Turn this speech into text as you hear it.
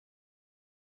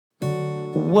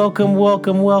Welcome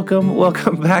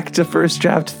back to First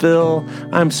Draft Phil.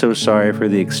 I'm so sorry for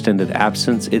the extended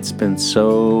absence. It's been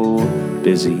so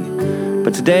busy.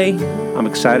 But today, I'm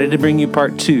excited to bring you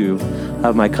part 2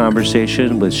 of my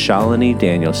conversation with Shalini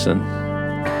Danielson.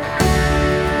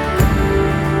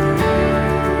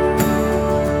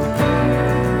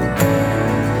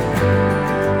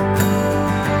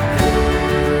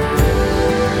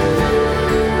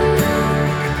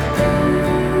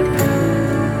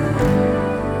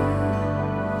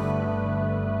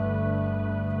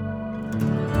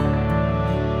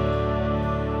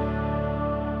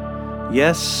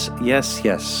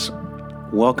 Yes.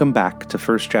 Welcome back to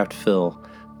First Draft Phil.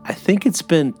 I think it's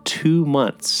been 2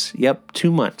 months.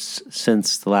 2 months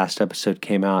since the last episode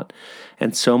came out,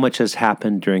 and so much has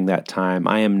happened during that time.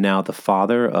 I am now the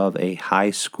father of a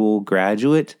high school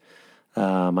graduate.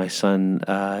 My son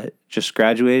just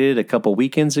graduated a couple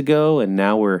weekends ago, and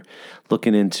now we're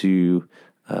looking into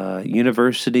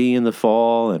university in the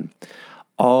fall and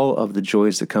all of the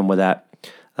joys that come with that.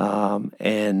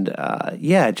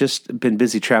 Just been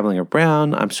busy traveling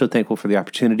around. I'm so thankful for the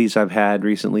opportunities I've had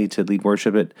recently to lead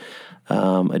worship at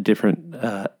different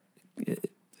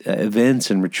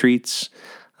events and retreats.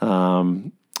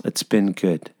 It's been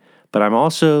good. But I'm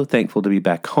also thankful to be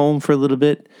back home for a little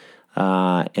bit,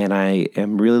 and I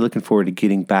am really looking forward to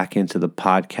getting back into the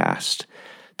podcast.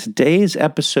 Today's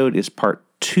episode is part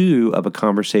 2 of a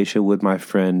conversation with my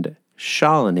friend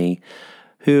Shalini,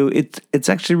 who it's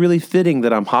actually really fitting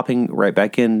that I'm hopping right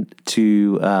back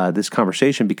into this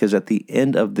conversation because at the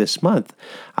end of this month,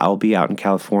 I'll be out in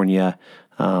California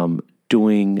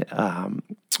doing an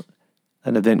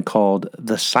event called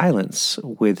The Silence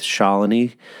with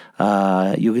Shalini.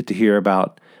 You'll get to hear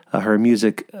about her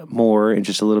music more in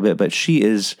just a little bit, but she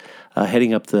is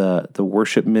heading up the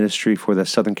worship ministry for the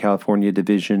Southern California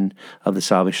division of the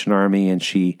Salvation Army, and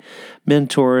she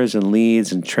mentors and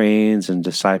leads and trains and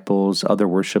disciples other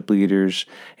worship leaders,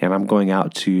 and I'm going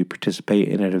out to participate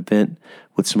in an event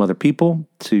with some other people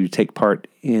to take part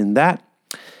in that.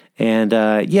 And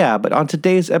but on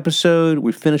today's episode,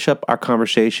 we finish up our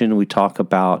conversation. We talk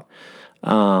about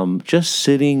just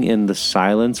sitting in the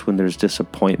silence when there's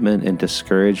disappointment and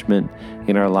discouragement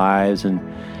in our lives, and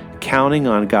counting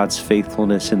on God's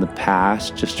faithfulness in the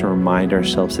past just to remind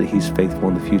ourselves that He's faithful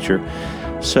in the future.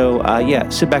 So,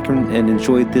 sit back and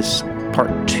enjoy this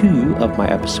part 2 of my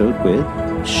episode with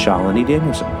Shalini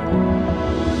Danielson.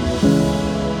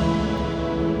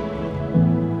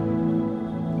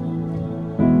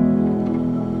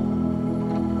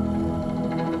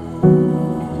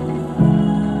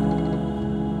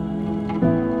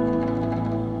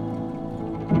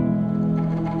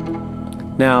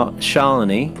 Now,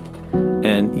 Shalini,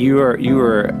 and you are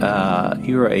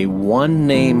a one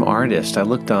name artist. I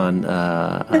looked on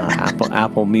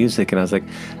Apple Music, and I was like,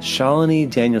 Shalini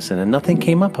Danielson, and nothing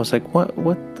came up. I was like, what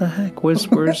the heck? Where's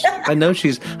I know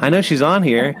she's on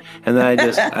here, and then I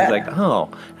was like, oh,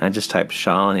 and I just typed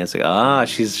Shalini. I was like,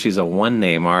 she's a one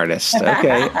name artist.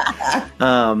 Okay.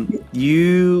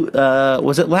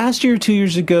 Was it last year or 2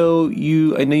 years ago?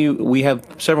 We have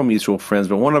several mutual friends,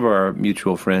 but one of our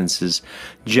mutual friends is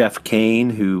Jeff Kane,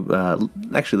 who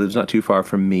actually lives not too far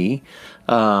from me,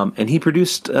 and he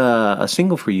produced a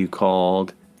single for you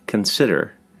called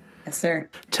 "Consider." Yes, sir.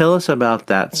 Tell us about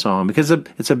that song, because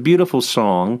it's a beautiful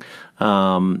song,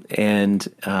 I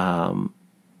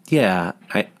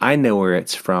know where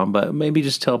it's from, but maybe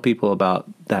just tell people about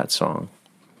that song.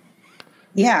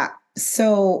 Yeah,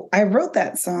 so I wrote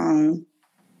that song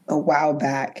a while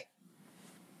back,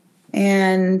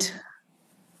 and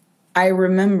I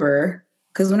remember,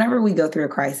 because whenever we go through a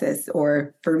crisis,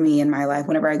 or for me in my life,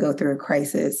 whenever I go through a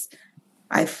crisis,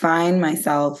 I find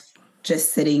myself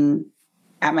just sitting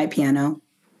at my piano.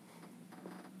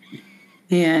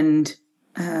 And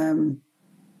I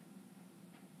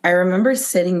remember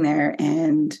sitting there,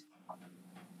 and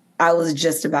I was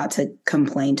just about to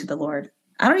complain to the Lord.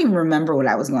 I don't even remember what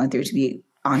I was going through, to be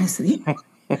honest with you.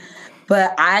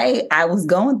 But I was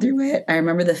going through it. I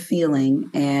remember the feeling,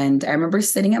 and I remember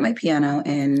sitting at my piano,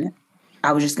 and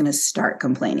I was just going to start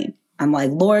complaining. I'm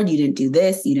like, Lord, you didn't do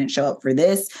this. You didn't show up for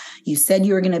this. You said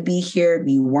you were going to be here.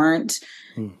 You weren't.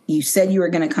 You said you were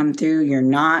going to come through. You're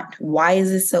not. Why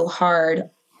is this so hard?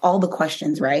 All the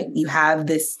questions, right? You have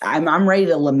this. I'm ready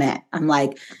to lament. I'm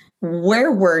like,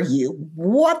 where were you?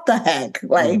 What the heck?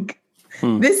 Like,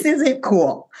 this isn't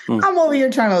cool. I'm over here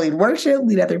trying to lead worship,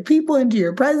 lead other people into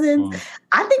your presence.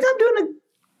 I think I'm doing a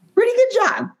pretty good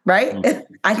job, right?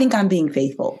 I think I'm being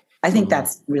faithful. I think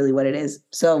that's really what it is.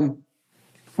 So,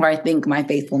 or I think my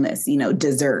faithfulness,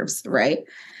 deserves, right?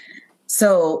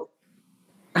 So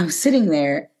I'm sitting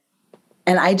there,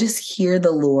 And I just hear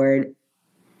the Lord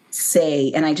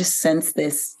say, and I just sense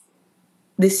this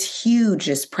huge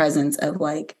just presence of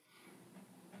like,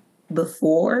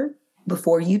 before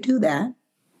you do that,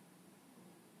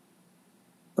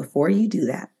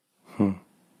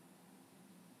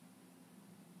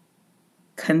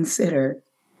 consider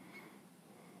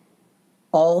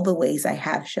all the ways I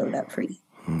have showed up for you.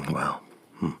 Wow.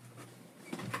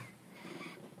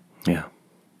 Yeah.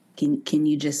 Can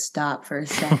you just stop for a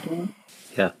second?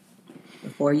 Yeah.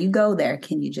 Before you go there,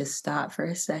 can you just stop for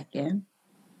a second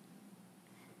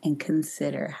and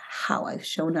consider how I've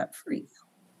shown up for you?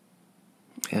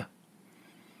 Yeah.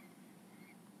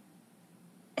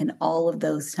 And all of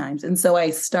those times. And so I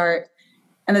start,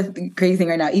 and the crazy thing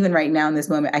right now, even right now in this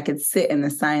moment, I could sit in the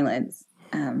silence.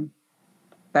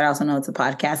 But I also know it's a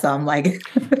podcast, so I'm like...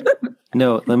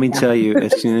 No, let me tell you,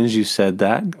 as soon as you said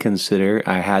that, consider,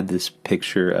 I had this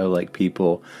picture of like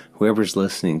people, whoever's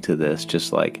listening to this,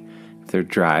 just like, if they're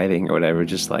driving or whatever,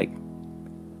 just like,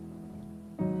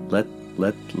 let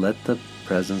the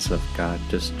presence of God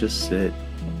just sit.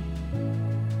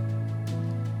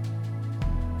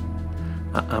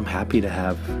 I'm happy to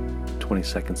have 20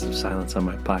 seconds of silence on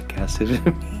my podcast if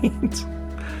it means,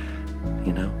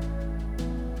 you know.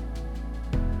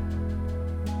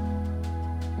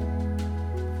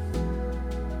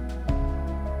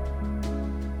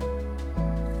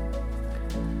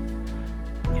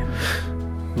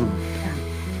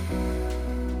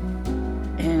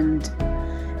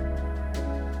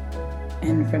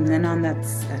 And from then on,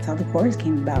 that's how the chorus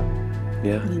came about.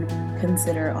 Yeah. You know,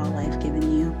 consider all I've given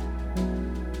you.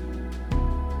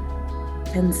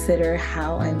 Consider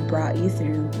how I've brought you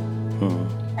through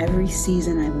every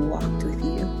season I've walked with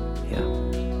you. Yeah.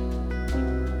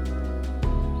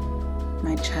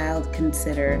 My child,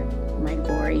 consider my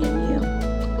glory in you.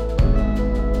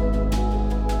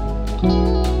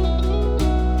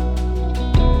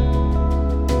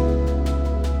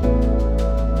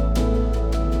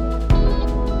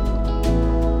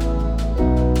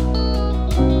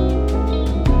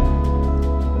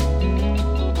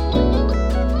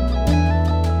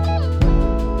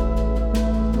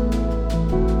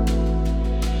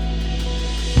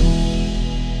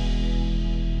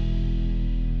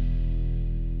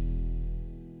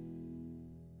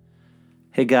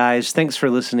 Hey guys, thanks for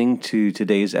listening to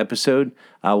today's episode.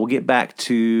 We'll get back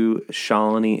to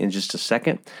Shalini in just a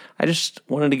second. I just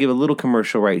wanted to give a little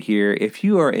commercial right here. If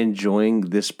you are enjoying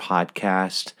this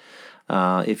podcast,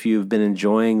 if you've been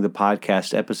enjoying the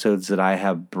podcast episodes that I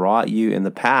have brought you in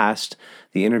the past,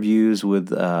 the interviews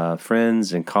with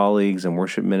friends and colleagues and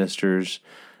worship ministers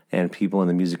and people in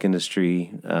the music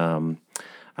industry,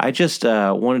 I just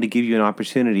wanted to give you an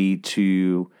opportunity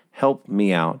to help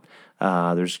me out.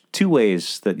 There's two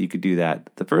ways that you could do that.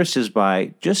 The first is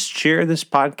by just share this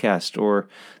podcast or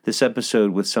this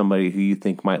episode with somebody who you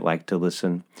think might like to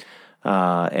listen,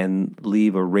 and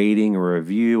leave a rating or a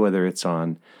review, whether it's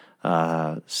on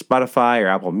Spotify or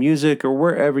Apple Music or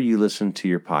wherever you listen to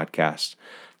your podcast.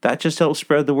 That just helps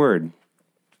spread the word.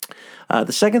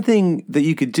 The second thing that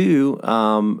you could do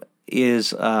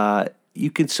is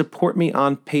you can support me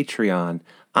on Patreon.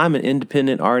 I'm an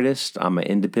independent artist. I'm an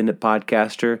independent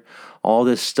podcaster. All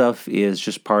this stuff is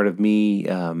just part of me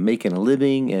making a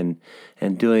living and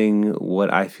doing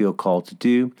what I feel called to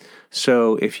do.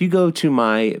 So if you go to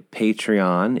my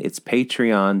Patreon, it's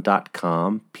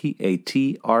patreon.com,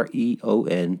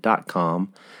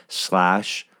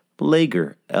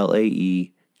 patreon.com/Lager,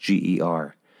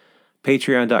 Laeger.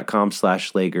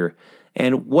 Patreon.com/Lager.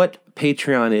 And what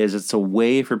Patreon is, it's a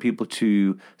way for people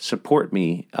to support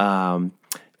me.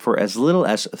 For as little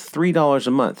as $3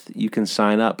 a month, you can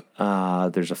sign up.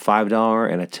 There's a $5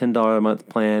 and a $10 a month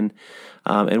plan.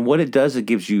 And what it does, it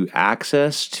gives you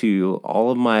access to all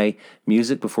of my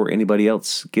music before anybody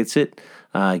else gets it.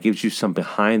 It gives you some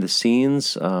behind the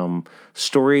scenes,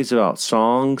 stories about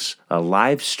songs, a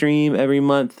live stream every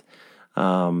month.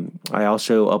 I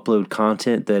also upload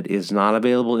content that is not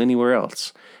available anywhere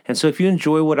else. And so if you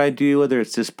enjoy what I do, whether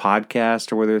it's this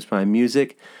podcast or whether it's my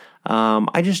music,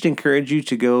 I just encourage you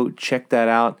to go check that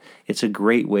out. It's a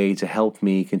great way to help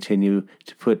me continue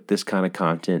to put this kind of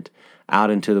content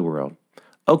out into the world.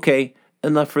 Okay,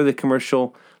 enough for the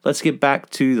commercial. Let's get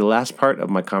back to the last part of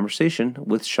my conversation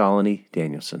with Shalini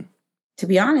Danielson. To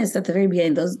be honest, at the very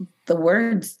beginning, the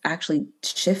words actually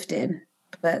shifted.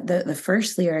 But the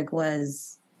first lyric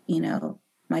was,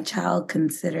 my child,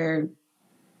 consider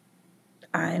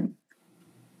I'm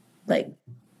like...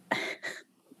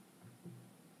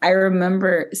 I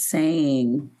remember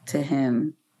saying to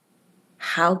him,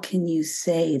 how can you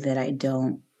say that I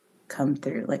don't come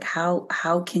through? Like, how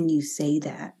can you say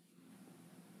that?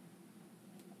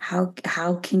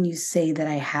 how can you say that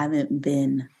I haven't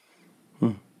been?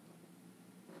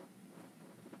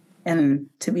 And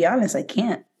to be honest, I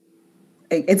can't.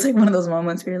 It's like one of those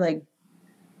moments where you're like,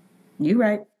 you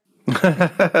right.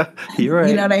 You're right.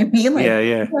 You know what I mean? Like,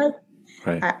 yeah.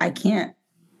 Right. I can't.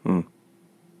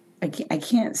 I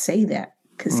can't say that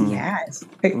because he has.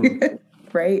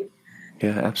 Right?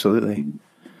 Yeah, absolutely.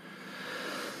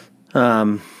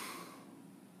 Man,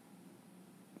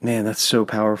 that's so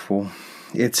powerful.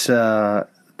 It's that,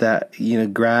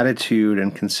 gratitude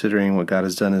and considering what God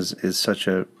has done is such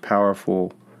a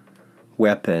powerful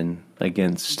weapon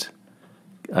against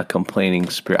a complaining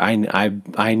spirit.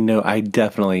 I know I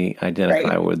definitely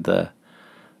identify with the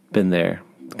been there,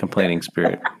 complaining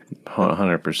spirit.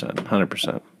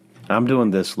 100%. I'm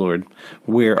doing this, Lord.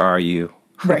 Where are you?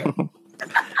 Right.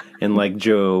 And like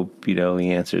Job, he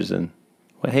answers and,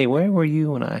 well, hey, where were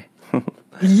you when I?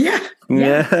 Yeah.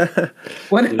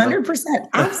 100%.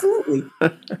 Absolutely.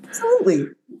 Absolutely.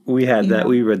 We had that.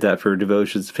 We read that for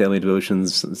devotions, family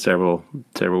devotions, several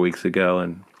weeks ago,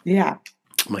 and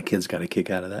my kids got a kick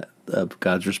out of that, of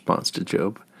God's response to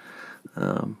Job.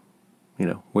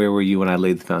 Where were you when I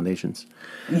laid the foundations?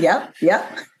 Yep.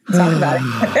 Talk about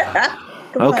it.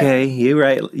 Okay, you're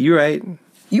right. You right.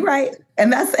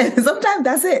 And sometimes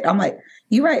that's it. I'm like,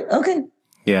 you right. Okay.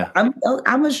 Yeah. I'm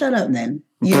gonna shut up then.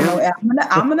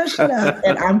 I'm gonna shut up,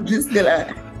 and I'm just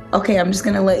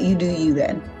gonna let you do you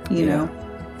then. You know.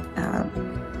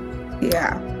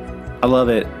 I love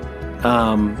it.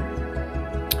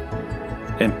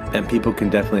 And people can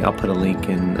definitely, I'll put a link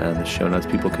in the show notes.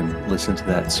 People can listen to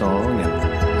that song.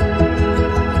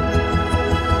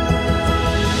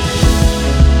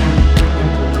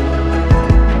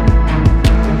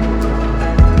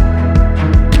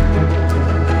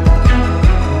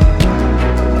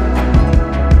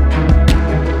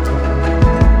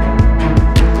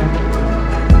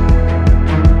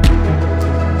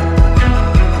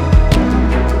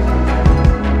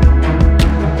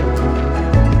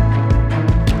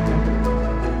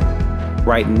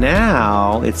 Right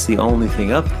now, it's the only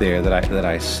thing up there that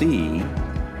I see.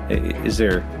 Is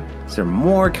there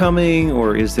more coming,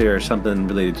 or is there something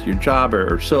related to your job,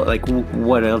 or so? Like,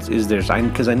 what else is there?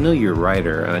 Because I know you're a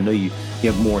writer, and I know you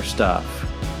have more stuff.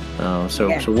 So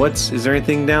is there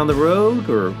anything down the road,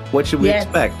 or what should we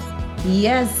expect?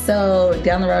 Yes. So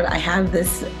down the road, I have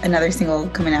another single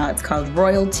coming out. It's called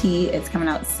Royalty. It's coming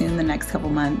out soon, the next couple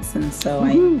months, and so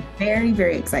I'm very,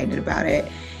 very excited about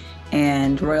it.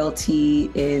 And Royalty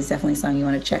is definitely a song you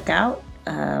want to check out.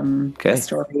 A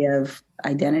story of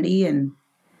identity and,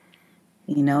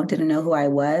 didn't know who I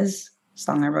was.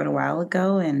 Song I wrote a while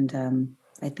ago. And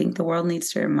I think the world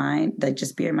needs to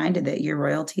just be reminded that you're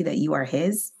royalty, that you are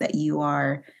his, that you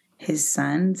are his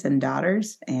sons and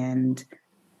daughters. And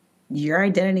your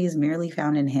identity is merely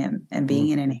found in him, and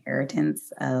being an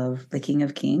inheritance of the King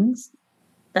of Kings.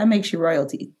 That makes you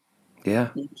royalty.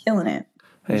 Yeah. You're killing it.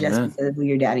 Amen. Just because of who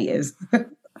your daddy is.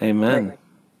 Amen. Like,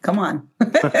 come on.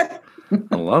 I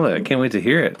love it. I can't wait to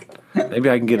hear it. Maybe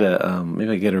I can get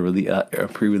a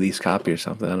pre-release copy or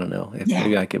something. I don't know.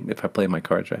 Maybe I can, if I play my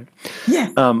cards right. Yeah.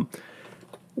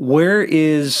 Where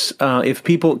is if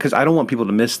people, because I don't want people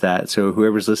to miss that. So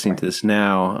whoever's listening to this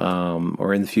now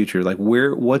or in the future, like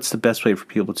what's the best way for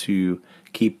people to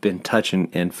keep in touch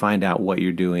and find out what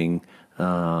you're doing?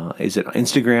 Is it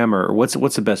Instagram, or what's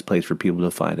the best place for people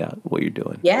to find out what you're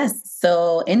doing? Yes.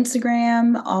 So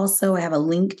Instagram. Also, I have a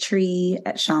link tree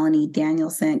at Shalini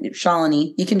Danielson.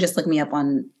 Shalini. You can just look me up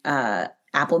on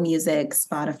Apple Music,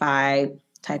 Spotify.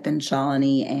 Type in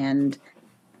Shalini, and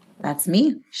that's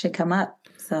me. Should come up.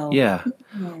 So yeah.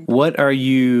 What are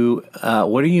you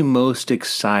most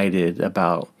excited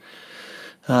about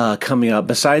coming up,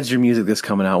 besides your music that's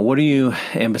coming out? What are you,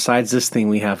 and besides this thing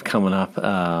we have coming up,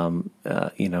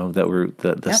 that we're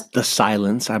the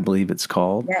Silence, I believe it's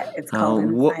called. Yeah, it's called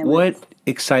what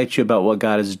excites you about what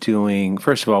God is doing?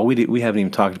 First of all, we haven't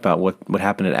even talked about what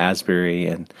happened at Asbury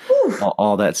and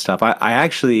all that stuff.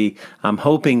 I'm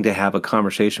hoping to have a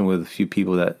conversation with a few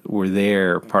people that were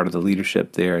there, part of the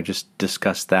leadership there, and just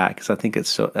discuss that, because I think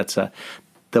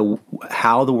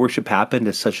how the worship happened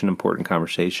is such an important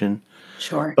conversation.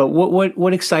 Sure. But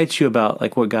what excites you about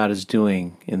like what God is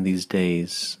doing in these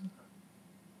days?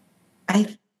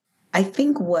 I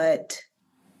think to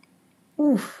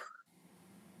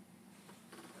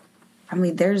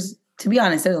be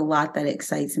honest, there's a lot that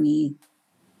excites me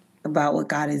about what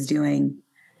God is doing.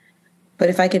 But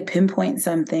if I could pinpoint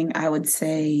something, I would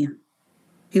say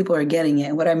people are getting it.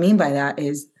 And what I mean by that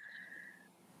is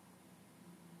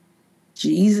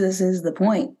Jesus is the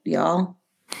point, y'all.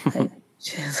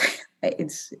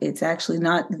 It's actually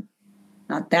not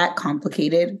not that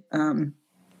complicated.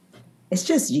 It's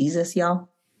just Jesus, y'all.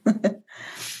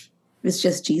 It's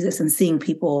just Jesus, and seeing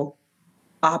people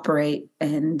operate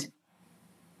and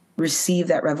receive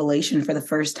that revelation for the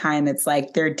first time. It's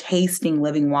like they're tasting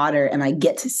living water, and I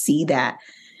get to see that.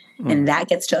 And that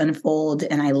gets to unfold,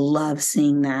 and I love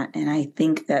seeing that. And I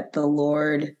think that the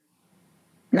Lord,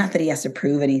 not that he has to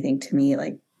prove anything to me,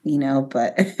 like,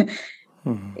 but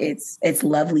it's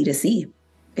lovely to see.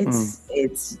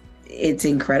 It's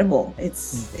incredible.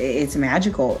 It's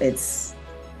magical.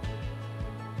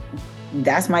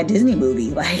 That's my Disney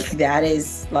movie. Like, that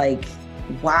is like,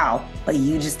 wow, like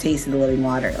you just tasted the living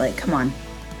water. Like, come on.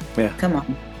 Yeah.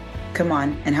 Come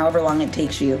on. And however long it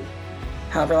takes you,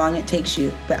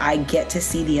 but I get to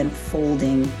see the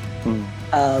unfolding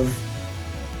of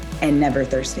and never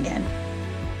thirst again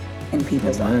in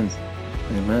people's lives.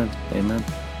 Amen.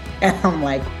 And I'm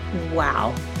like,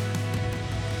 wow.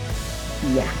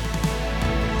 Yeah.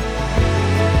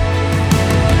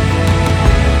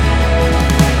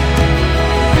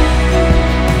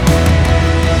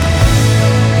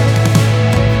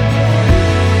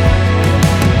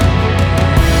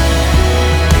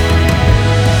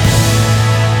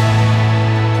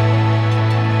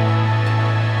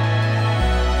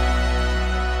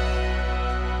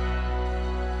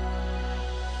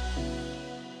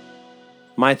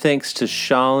 My thanks to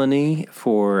Shalini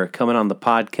for coming on the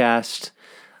podcast.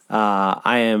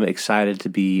 I am excited to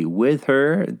be with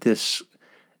her this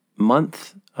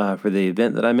month for the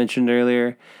event that I mentioned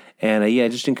earlier. And I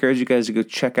just encourage you guys to go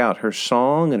check out her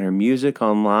song and her music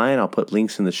online. I'll put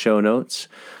links in the show notes.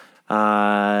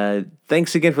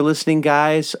 Thanks again for listening,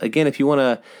 guys. Again, if you want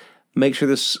to make sure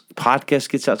this podcast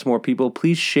gets out to more people,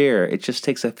 please share. It just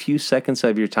takes a few seconds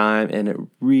of your time, and it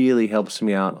really helps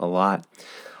me out a lot.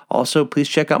 Also, please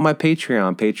check out my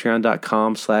Patreon,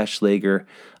 patreon.com/Lager,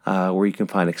 where you can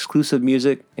find exclusive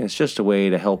music. And it's just a way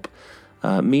to help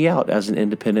me out as an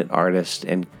independent artist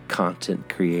and content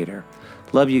creator.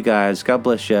 Love you guys. God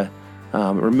bless you.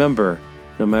 Remember,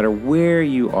 no matter where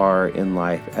you are in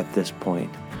life at this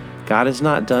point, God is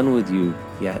not done with you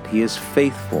yet. He is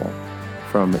faithful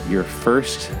from your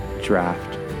first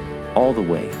draft all the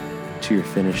way to your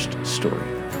finished story.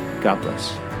 God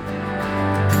bless.